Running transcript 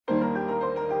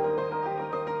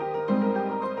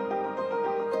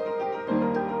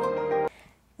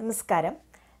നമസ്കാരം.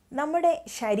 നമ്മുടെ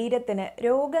ശരീരത്തിന്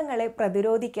രോഗങ്ങളെ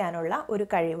പ്രതിരോധിക്കാനുള്ള ഒരു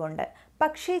കഴിവുണ്ട്.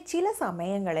 പക്ഷേ ചില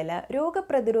സമയങ്ങളിൽ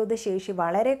രോഗപ്രതിരോധ ശേഷി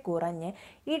വളരെ കുറഞ്ഞ്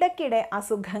ഇടയ്ക്കിടെ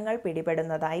അസുഖങ്ങൾ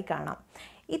പിടിപെടുന്നതായി കാണാം.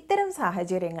 ഇത്തരം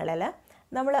സാഹചര്യങ്ങളിൽ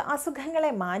നമ്മൾ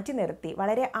അസുഖങ്ങളെ മാറ്റി നിർത്തി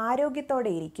വളരെ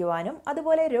ആരോഗ്യത്തോടെ ഇരിക്കുവാനും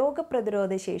അതുപോലെ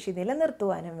രോഗപ്രതിരോധ ശേഷി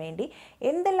നിലനിർത്തുവാനും വേണ്ടി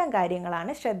എന്തെല്ലാം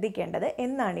കാര്യങ്ങളാണ് ശ്രദ്ധിക്കേണ്ടത്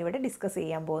എന്നാണ് ഇവിടെ ഡിസ്കസ്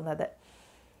ചെയ്യാൻ പോകുന്നത്.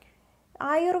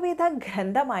 ആയുർവേദ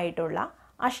ഗ്രന്ഥമായിട്ടുള്ള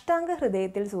അഷ്ടാംഗ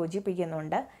ഹൃദയത്തിൽ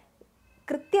സൂചിപ്പിക്കുന്നുണ്ട്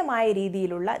കൃത്യമായ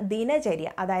രീതിയിലുള്ള ദിനചര്യ,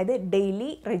 അതായത് ഡെയിലി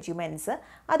റെജിമെൻറ്റ്സ്,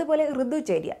 അതുപോലെ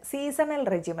ഋതുചര്യ സീസണൽ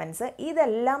റെജിമെൻറ്റ്സ്,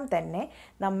 ഇതെല്ലാം തന്നെ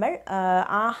നമ്മൾ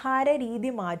ആഹാര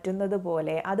രീതി മാറ്റുന്നത്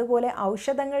പോലെ, അതുപോലെ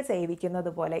ഔഷധങ്ങൾ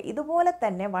സേവിക്കുന്നത് പോലെ, ഇതുപോലെ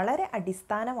തന്നെ വളരെ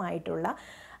അടിസ്ഥാനമായിട്ടുള്ള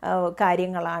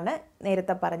കാര്യങ്ങളാണ്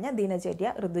നേരത്തെ പറഞ്ഞ ദിനചര്യ,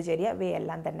 ഋതുചര്യ,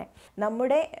 ഇവയെല്ലാം തന്നെ.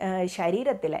 നമ്മുടെ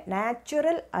ശരീരത്തിലെ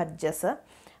നാച്ചുറൽ അർജസ്,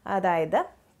 അതായത്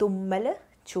തുമ്മൽ,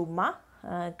 ചുമ,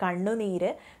 കണ്ണുനീര്,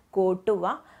 കോട്ടുവ,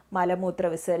 മലമൂത്ര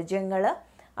വിസർജ്യങ്ങൾ,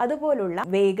 അതുപോലുള്ള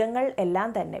വേഗങ്ങൾ എല്ലാം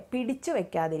തന്നെ പിടിച്ചു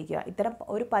വെക്കാതിരിക്കുക. ഇത്തരം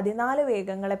ഒരു 14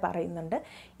 വേഗങ്ങളെ പറയുന്നുണ്ട്.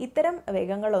 ഇത്തരം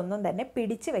വേഗങ്ങളൊന്നും തന്നെ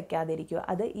പിടിച്ചു വെക്കാതിരിക്കുക.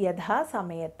 അത്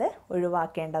യഥാസമയത്ത്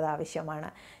ഒഴിവാക്കേണ്ടത് ആവശ്യമാണ്.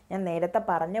 ഞാൻ നേരത്തെ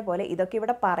പറഞ്ഞ പോലെ ഇതൊക്കെ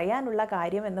ഇവിടെ പറയാനുള്ള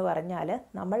കാര്യം എന്ന് പറഞ്ഞാൽ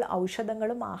നമ്മൾ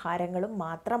ഔഷധങ്ങളും ആഹാരങ്ങളും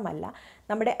മാത്രമല്ല,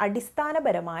 നമ്മുടെ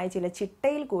അടിസ്ഥാനപരമായ ചില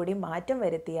ചിട്ടയിൽ കൂടി മാറ്റം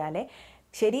വരുത്തിയാലേ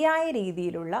ശരിയായ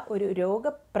രീതിയിലുള്ള ഒരു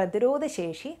രോഗപ്രതിരോധ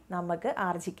ശേഷി നമുക്ക്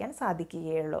ആർജിക്കാൻ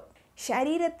സാധിക്കുകയുള്ളൂ.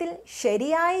 ശരീരത്തിൽ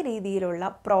ശരിയായ രീതിയിലുള്ള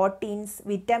പ്രോട്ടീൻസ്,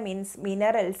 വിറ്റമിൻസ്,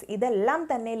 മിനറൽസ് ഇതെല്ലാം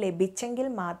തന്നെ ലഭിച്ചെങ്കിൽ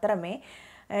മാത്രമേ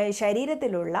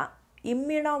ശരീരത്തിലുള്ള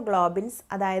ഇമ്മ്യൂണോഗ്ലോബിൻസ്,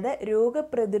 അതായത്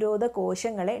രോഗപ്രതിരോധ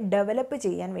കോശങ്ങളെ ഡെവലപ്പ്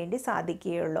ചെയ്യാൻ വേണ്ടി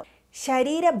സാധിക്കുകയുള്ളൂ.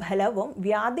 ശരീരബലവും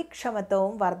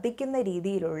വ്യാധിക്ഷമത്വവും വർദ്ധിക്കുന്ന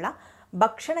രീതിയിലുള്ള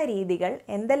ഭക്ഷണ രീതികൾ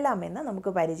എന്തെല്ലാമെന്ന്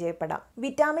നമുക്ക് പരിചയപ്പെടാം.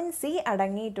 വിറ്റാമിൻ സി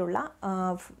അടങ്ങിയിട്ടുള്ള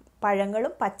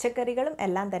പഴങ്ങളും പച്ചക്കറികളും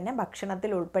എല്ലാം തന്നെ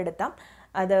ഭക്ഷണത്തിൽ ഉൾപ്പെടുത്താം.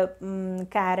 അത്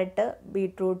ക്യാരറ്റ്,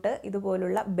 ബീട്രൂട്ട്,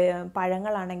 ഇതുപോലുള്ള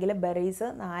പഴങ്ങളാണെങ്കിൽ ബെറീസ്,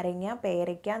 നാരങ്ങ,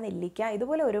 പേരയ്ക്ക, നെല്ലിക്ക,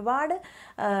 ഇതുപോലെ ഒരുപാട്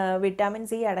വിറ്റാമിൻ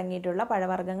സി അടങ്ങിയിട്ടുള്ള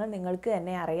പഴവർഗ്ഗങ്ങൾ നിങ്ങൾക്ക്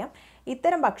തന്നെ അറിയാം.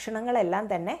 ഇത്തരം ഭക്ഷണങ്ങളെല്ലാം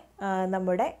തന്നെ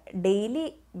നമ്മുടെ ഡെയിലി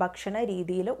ഭക്ഷണ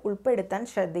രീതിയിൽ ഉൾപ്പെടുത്താൻ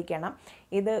ശ്രദ്ധിക്കണം.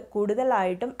 ഇത്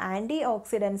കൂടുതലായിട്ടും ആൻറ്റി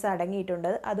ഓക്സിഡൻസ്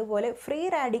അടങ്ങിയിട്ടുണ്ട്, അതുപോലെ ഫ്രീ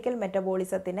റാഡിക്കൽ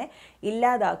മെറ്റബോളിസത്തിനെ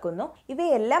ഇല്ലാതാക്കുന്നു.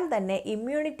 ഇവയെല്ലാം തന്നെ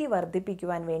ഇമ്മ്യൂണിറ്റി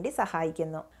വർദ്ധിപ്പിക്കുവാൻ വേണ്ടി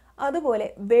സഹായിക്കുന്നു. അതുപോലെ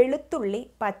വെളുത്തുള്ളി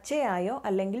പച്ചയായോ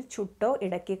അല്ലെങ്കിൽ ചുട്ടോ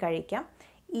ഇടയ്ക്ക് കഴിക്കാം.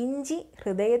 ഇഞ്ചി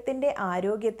ഹൃദയത്തിൻ്റെ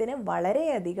ആരോഗ്യത്തിന്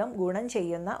വളരെയധികം ഗുണം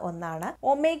ചെയ്യുന്ന ഒന്നാണ്.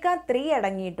 ഒമേഗ 3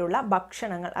 അടങ്ങിയിട്ടുള്ള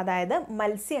ഭക്ഷണങ്ങൾ, അതായത്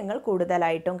മത്സ്യങ്ങൾ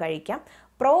കൂടുതലായിട്ടും കഴിക്കാം.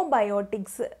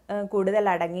 പ്രോബയോട്ടിക്സ് കൂടുതൽ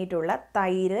അടങ്ങിയിട്ടുള്ള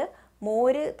തൈര്,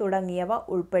 മോര് തുടങ്ങിയവ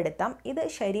ഉൾപ്പെടുത്താം. ഇത്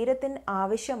ശരീരത്തിന്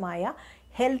ആവശ്യമായ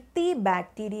ഹെൽത്തി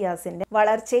ബാക്ടീരിയാസിൻ്റെ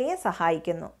വളർച്ചയെ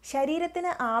സഹായിക്കുന്നു.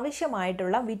 ശരീരത്തിന്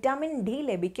ആവശ്യമായിട്ടുള്ള വിറ്റാമിൻ ഡി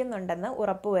ലഭിക്കുന്നുണ്ടെന്ന്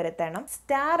ഉറപ്പുവരുത്തണം.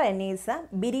 സ്റ്റാർ അനീസ്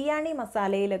ബിരിയാണി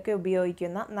മസാലയിലൊക്കെ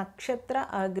ഉപയോഗിക്കുന്ന നക്ഷത്ര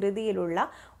ആകൃതിയിലുള്ള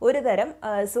ഒരുതരം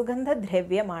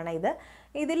സുഗന്ധദ്രവ്യമാണ് ഇത്.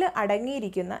 ഇതിൽ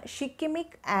അടങ്ങിയിരിക്കുന്ന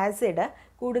ഷിക്കിമിക് ആസിഡ്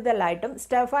കൂടുതലായിട്ടും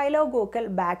സ്റ്റെഫൈലോകോക്കൽ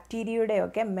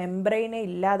ബാക്ടീരിയയുടെയൊക്കെ മെംബ്രെയിനെ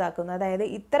ഇല്ലാതാക്കുന്നു. അതായത്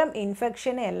ഇത്തരം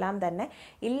ഇൻഫെക്ഷനെ എല്ലാം തന്നെ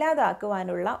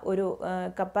ഇല്ലാതാക്കുവാനുള്ള ഒരു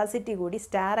കപ്പാസിറ്റി കൂടി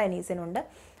സ്റ്റാർ അനീസിനുണ്ട്.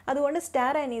 അതുകൊണ്ട്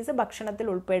സ്റ്റാർ അനീസ് ഭക്ഷണത്തിൽ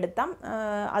ഉൾപ്പെടുത്താം.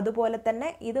 അതുപോലെ തന്നെ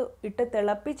ഇത് ഇട്ട്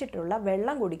തിളപ്പിച്ചിട്ടുള്ള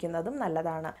വെള്ളം കുടിക്കുന്നതും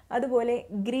നല്ലതാണ്. അതുപോലെ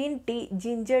ഗ്രീൻ ടീ,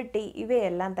 ജിഞ്ചർ ടീ,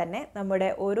 ഇവയെല്ലാം തന്നെ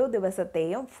നമ്മുടെ ഓരോ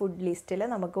ദിവസത്തെയും ഫുഡ് ലിസ്റ്റിൽ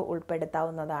നമുക്ക്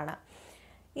ഉൾപ്പെടുത്താവുന്നതാണ്.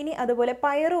 ഇനി അതുപോലെ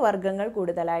പയറുവർഗ്ഗങ്ങൾ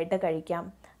കൂടുതലായിട്ട് കഴിക്കാം.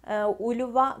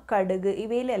 ഉലുവ, കടുക്,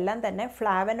 ഇവയിലെല്ലാം തന്നെ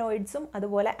ഫ്ലാവനോയിഡ്സും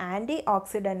അതുപോലെ ആൻറ്റി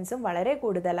ഓക്സിഡൻസും വളരെ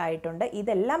കൂടുതലായിട്ടുണ്ട്.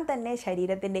 ഇതെല്ലാം തന്നെ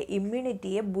ശരീരത്തിൻ്റെ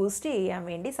ഇമ്മ്യൂണിറ്റിയെ ബൂസ്റ്റ് ചെയ്യാൻ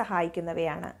വേണ്ടി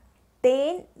സഹായിക്കുന്നവയാണ്.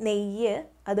 തേൻ, നെയ്യ്,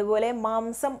 അതുപോലെ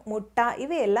മാംസം, മുട്ട,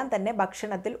 ഇവയെല്ലാം തന്നെ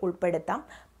ഭക്ഷണത്തിൽ ഉൾപ്പെടുത്താം.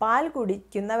 പാൽ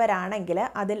കുടിക്കുന്നവരാണെങ്കിൽ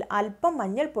അതിൽ അല്പം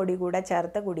മഞ്ഞൾപ്പൊടി കൂടെ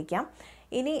ചേർത്ത് കുടിക്കാം.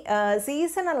 ഇനി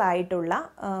സീസണലായിട്ടുള്ള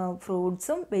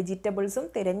ഫ്രൂട്ട്സും വെജിറ്റബിൾസും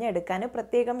തിരഞ്ഞെടുക്കാൻ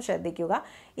പ്രത്യേകം ശ്രദ്ധിക്കുക.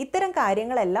 ഇത്തരം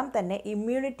കാര്യങ്ങളെല്ലാം തന്നെ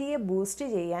ഇമ്മ്യൂണിറ്റിയെ ബൂസ്റ്റ്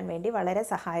ചെയ്യാൻ വേണ്ടി വളരെ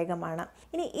സഹായകമാണ്.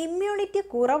 ഇനി ഇമ്മ്യൂണിറ്റി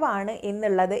കുറവാണ്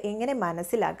എന്നുള്ളത് എങ്ങനെ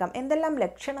മനസ്സിലാക്കാം, എന്തെല്ലാം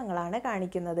ലക്ഷണങ്ങളാണ്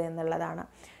കാണിക്കുന്നത് എന്നുള്ളതാണ്.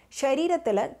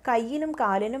 ശരീരത്തിൽ കയ്യിനും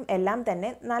കാലിനും എല്ലാം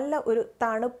തന്നെ നല്ല ഒരു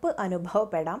തണുപ്പ്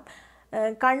അനുഭവപ്പെടാം.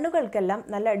 കണ്ണുകൾക്കെല്ലാം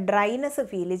നല്ല ഡ്രൈനെസ്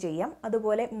ഫീൽ ചെയ്യാം.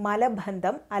 അതുപോലെ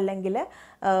മലബന്ധം അല്ലെങ്കിൽ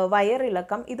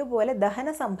വയറിളക്കം, ഇതുപോലെ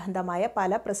ദഹന സംബന്ധമായ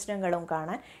പല പ്രശ്നങ്ങളും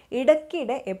കാണാൻ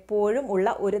ഇടയ്ക്കിടെ എപ്പോഴും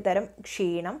ഉള്ള ഒരു തരം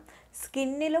ക്ഷീണം,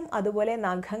 സ്കിന്നിലും അതുപോലെ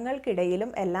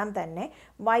നഖങ്ങൾക്കിടയിലും എല്ലാം തന്നെ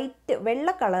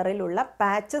വെള്ള കളറിലുള്ള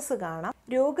പാച്ചസ് കാണാം.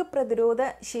 രോഗപ്രതിരോധ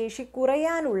ശേഷി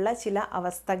കുറയാനുള്ള ചില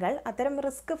അവസ്ഥകൾ, അത്തരം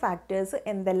റിസ്ക് ഫാക്ടേഴ്സ്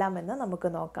എന്തെല്ലാമെന്ന്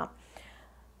നമുക്ക് നോക്കാം.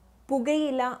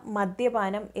 പുകയില,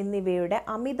 മദ്യപാനം എന്നിവയുടെ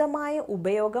അമിതമായ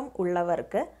ഉപയോഗം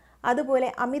ഉള്ളവർക്ക്, അതുപോലെ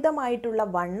അമിതമായിട്ടുള്ള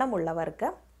വണ്ണമുള്ളവർക്ക്,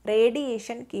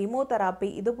 റേഡിയേഷൻ, കീമോതെറാപ്പി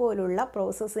ഇതുപോലുള്ള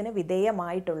പ്രോസസ്സിന്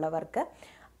വിധേയമായിട്ടുള്ളവർക്ക്,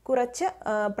 കുറച്ച്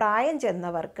പ്രായം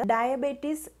ചെന്നവർക്ക്,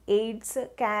 ഡയബറ്റീസ്, എയ്ഡ്സ്,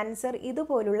 ക്യാൻസർ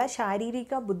ഇതുപോലുള്ള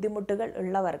ശാരീരിക ബുദ്ധിമുട്ടുകൾ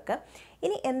ഉള്ളവർക്ക്.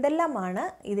 ഇനി എന്തെല്ലാമാണ്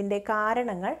ഇതിൻ്റെ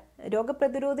കാരണങ്ങൾ,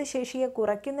 രോഗപ്രതിരോധ ശേഷിയെ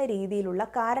കുറയ്ക്കുന്ന രീതിയിലുള്ള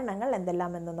കാരണങ്ങൾ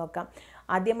എന്തെല്ലാമെന്ന് നോക്കാം.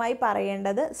 ആദ്യമായി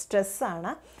പറയേണ്ടത്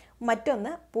സ്ട്രെസ്സാണ്.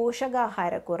 മറ്റൊന്ന്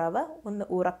പോഷകാഹാരക്കുറവ്, ഒന്ന്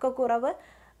ഉറക്കക്കുറവ്,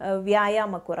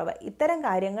 വ്യായാമക്കുറവ്. ഇത്തരം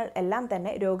കാര്യങ്ങൾ എല്ലാം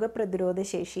തന്നെ രോഗപ്രതിരോധ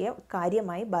ശേഷിയെ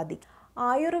കാര്യമായി ബാധിക്കും.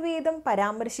 ആയുർവേദം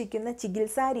പരാമർശിക്കുന്ന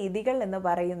ചികിത്സാ രീതികൾ എന്ന്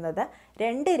പറയുന്നത്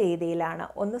 2 രീതിയിലാണ്.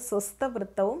 ഒന്ന്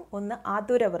സ്വസ്ഥവൃത്തവും ഒന്ന്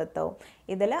ആതുരവൃത്തവും.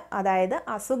 ഇതിൽ അതായത്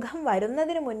അസുഖം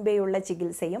വരുന്നതിന് മുൻപേയുള്ള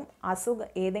ചികിത്സയും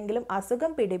ഏതെങ്കിലും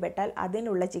അസുഖം പിടിപെട്ടാൽ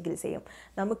അതിനുള്ള ചികിത്സയും.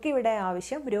 നമുക്കിവിടെ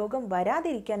ആവശ്യം രോഗം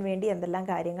വരാതിരിക്കാൻ വേണ്ടി എന്തെല്ലാം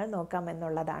കാര്യങ്ങൾ നോക്കാം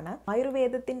എന്നുള്ളതാണ്.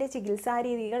 ആയുർവേദത്തിൻ്റെ ചികിത്സാ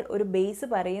രീതികൾ ഒരു ബേസ്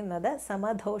പറയുന്നത്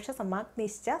സമദോഷ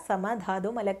സമാഗ്നിശ്ച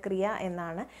സമധാതു മലക്രിയ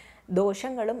എന്നാണ്.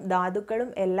 ദോഷങ്ങളും ധാതുക്കളും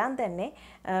എല്ലാം തന്നെ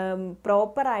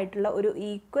പ്രോപ്പറായിട്ടുള്ള ഒരു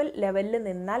ഈക്വൽ ലെവലിൽ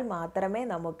നിന്നാൽ മാത്രമേ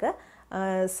നമുക്ക്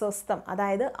സ്വസ്ഥം,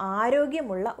 അതായത്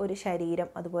ആരോഗ്യമുള്ള ഒരു ശരീരം,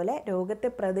 അതുപോലെ രോഗത്തെ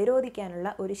പ്രതിരോധിക്കാനുള്ള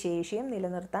ഒരു ശേഷിയും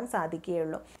നിലനിർത്താൻ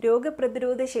സാധിക്കുകയുള്ളൂ.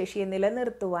 രോഗപ്രതിരോധ ശേഷിയെ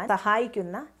നിലനിർത്തുവാൻ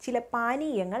സഹായിക്കുന്ന ചില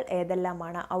പാനീയങ്ങൾ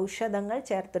ഏതെല്ലാമാണ്, ഔഷധങ്ങൾ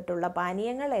ചേർത്തിട്ടുള്ള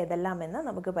പാനീയങ്ങൾ ഏതെല്ലാമെന്ന്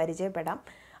നമുക്ക് പരിചയപ്പെടാം.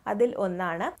 അതിൽ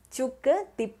ഒന്നാണ് ചുക്ക്,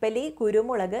 തിപ്പലി,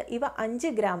 കുരുമുളക്. ഇവ 5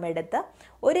 ഗ്രാം എടുത്ത്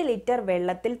 1 ലിറ്റർ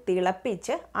വെള്ളത്തിൽ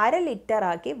തിളപ്പിച്ച് 1/2 ലിറ്റർ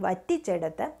ആക്കി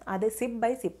വറ്റിച്ചെടുത്ത് അത് സിപ്പ്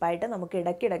ബൈ സിപ്പായിട്ട് നമുക്ക്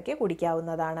ഇടയ്ക്കിടയ്ക്ക്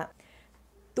കുടിക്കാവുന്നതാണ്.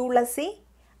 തുളസി,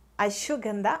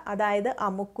 അശ്വഗന്ധ അതായത്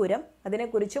അമുക്കുരം,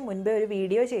 അതിനെക്കുറിച്ച് മുൻപേ ഒരു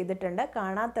വീഡിയോ ചെയ്തിട്ടുണ്ട്.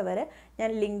 കാണാത്തവർ ഞാൻ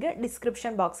ലിങ്ക്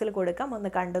ഡിസ്ക്രിപ്ഷൻ ബോക്സിൽ കൊടുക്കാം, ഒന്ന്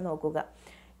കണ്ടു നോക്കുക.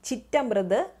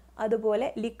 ചിറ്റമൃത്, അതുപോലെ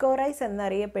ലിക്കോറൈസ്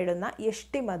എന്നറിയപ്പെടുന്ന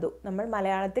യഷ്ടിമധു, നമ്മൾ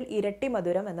മലയാളത്തിൽ ഇരട്ടി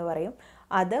മധുരം എന്ന് പറയും,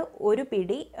 അത് 1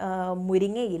 പിടി,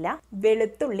 മുരിങ്ങയില,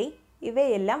 വെളുത്തുള്ളി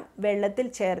ഇവയെല്ലാം വെള്ളത്തിൽ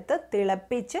ചേർത്ത്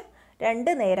തിളപ്പിച്ച്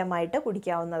 2 നേരമായിട്ട്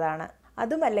കുടിക്കാവുന്നതാണ്.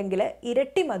 അതുമല്ലെങ്കിൽ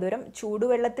ഇരട്ടി മധുരം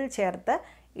ചൂടുവെള്ളത്തിൽ ചേർത്ത്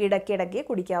ഇടയ്ക്കിടയ്ക്ക്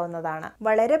കുടിക്കാവുന്നതാണ്.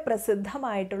 വളരെ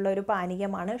പ്രസിദ്ധമായിട്ടുള്ള ഒരു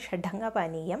പാനീയമാണ് ഷഡംഗ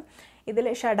പാനീയം. ഇതിൽ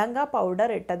ഷഡംഗ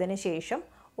പൗഡർ ഇട്ടതിന് ശേഷം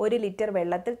 1 ലിറ്റർ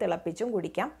വെള്ളത്തിൽ തിളപ്പിച്ചും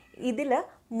കുടിക്കാം. ഇതിൽ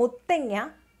മുത്തങ്ങ,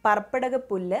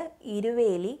 പർപ്പടകപ്പുല്ല്,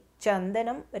 ഇരുവേലി,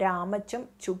 ചന്ദനം, രാമച്ചം,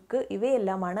 ചുക്ക്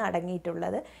ഇവയെല്ലാമാണ്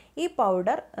അടങ്ങിയിട്ടുള്ളത്. ഈ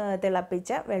പൗഡർ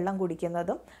തിളപ്പിച്ച വെള്ളം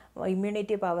കുടിക്കുന്നതും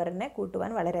ഇമ്മ്യൂണിറ്റി പവറിനെ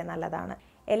കൂട്ടുവാൻ വളരെ നല്ലതാണ്.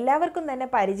 എല്ലാവർക്കും തന്നെ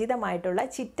പരിചിതമായിട്ടുള്ള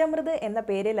ചിറ്റമൃത് എന്ന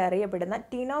പേരിൽ അറിയപ്പെടുന്ന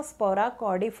ടീനോസ്പോറ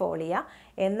കോഡിഫോളിയ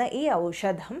എന്ന ഈ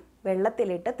ഔഷധം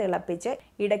വെള്ളത്തിലിട്ട് തിളപ്പിച്ച്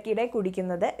ഇടയ്ക്കിടെ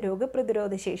കുടിക്കുന്നത്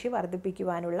രോഗപ്രതിരോധ ശേഷി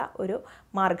വർദ്ധിപ്പിക്കുവാനുള്ള ഒരു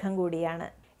മാർഗം കൂടിയാണ്.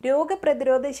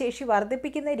 രോഗപ്രതിരോധ ശേഷി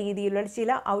വർദ്ധിപ്പിക്കുന്ന രീതിയിലുള്ള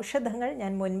ചില ഔഷധങ്ങൾ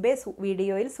ഞാൻ മുൻപേ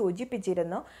വീഡിയോയിൽ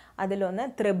സൂചിപ്പിച്ചിരുന്നു. അതിലൊന്ന്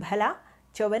ത്രിഫല,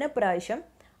 ചൊവനപ്രാശം,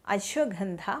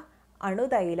 അശ്വഗന്ധ,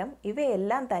 അണുതൈലം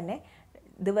ഇവയെല്ലാം തന്നെ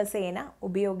ദിവസേന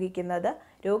ഉപയോഗിക്കുന്നത്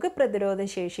രോഗപ്രതിരോധ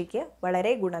ശേഷിക്ക്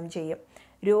വളരെ ഗുണം ചെയ്യും.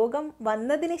 രോഗം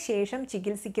വന്നതിന് ശേഷം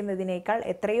ചികിത്സിക്കുന്നതിനേക്കാൾ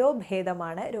എത്രയോ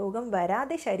ഭേദമാണ് രോഗം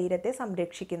വരാതെ ശരീരത്തെ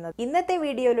സംരക്ഷിക്കുന്നത്. ഇന്നത്തെ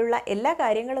വീഡിയോയിലുള്ള എല്ലാ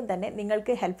കാര്യങ്ങളും തന്നെ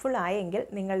നിങ്ങൾക്ക് ഹെൽപ്ഫുൾ ആയെങ്കിൽ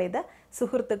നിങ്ങളിത്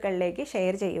സുഹൃത്തുക്കളിലേക്ക്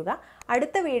ഷെയർ ചെയ്യുക.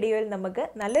 അടുത്ത വീഡിയോയിൽ നമുക്ക്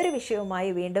നല്ലൊരു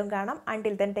വിഷയവുമായി വീണ്ടും കാണാം.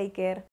 Until then take care.